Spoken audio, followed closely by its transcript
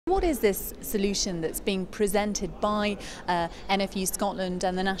What is this solution that's being presented by NFU Scotland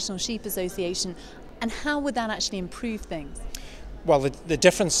and the National Sheep Association, and how would that actually improve things? Well, the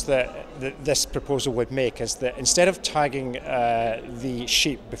difference that this proposal would make is that instead of tagging the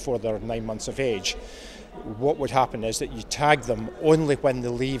sheep before they're 9 months of age, what would happen is that you tag them only when they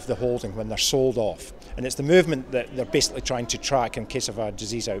leave the holding, when they're sold off. And it's the movement that they're basically trying to track in case of a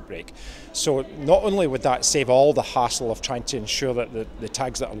disease outbreak. So not only would that save all the hassle of trying to ensure that the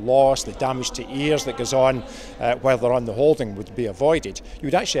tags that are lost, the damage to ears that goes on while they're on the holding would be avoided, you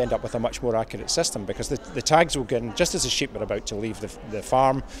would actually end up with a much more accurate system, because the tags will go in just as the sheep are about to leave the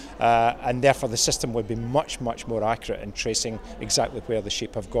farm, and therefore the system would be much more accurate in tracing exactly where the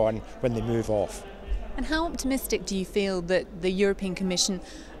sheep have gone when they move off. And how optimistic do you feel that the European Commission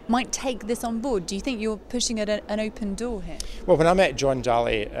might take this on board? Do you think you're pushing at an open door here? Well, when I met John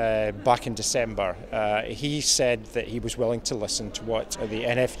Daly back in December, he said that he was willing to listen to what the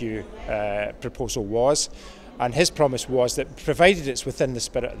NFU proposal was, and his promise was that provided it's within the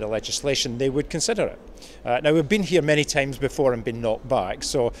spirit of the legislation, they would consider it. Now, we've been here many times before and been knocked back,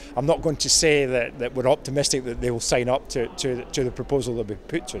 so I'm not going to say that we're optimistic that they will sign up to the proposal that we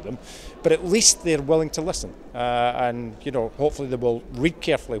put to them, but at least they're willing to listen, and hopefully they will read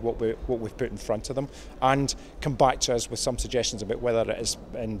carefully what we've put in front of them and come back to us with some suggestions about whether it is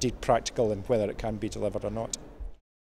indeed practical and whether it can be delivered or not.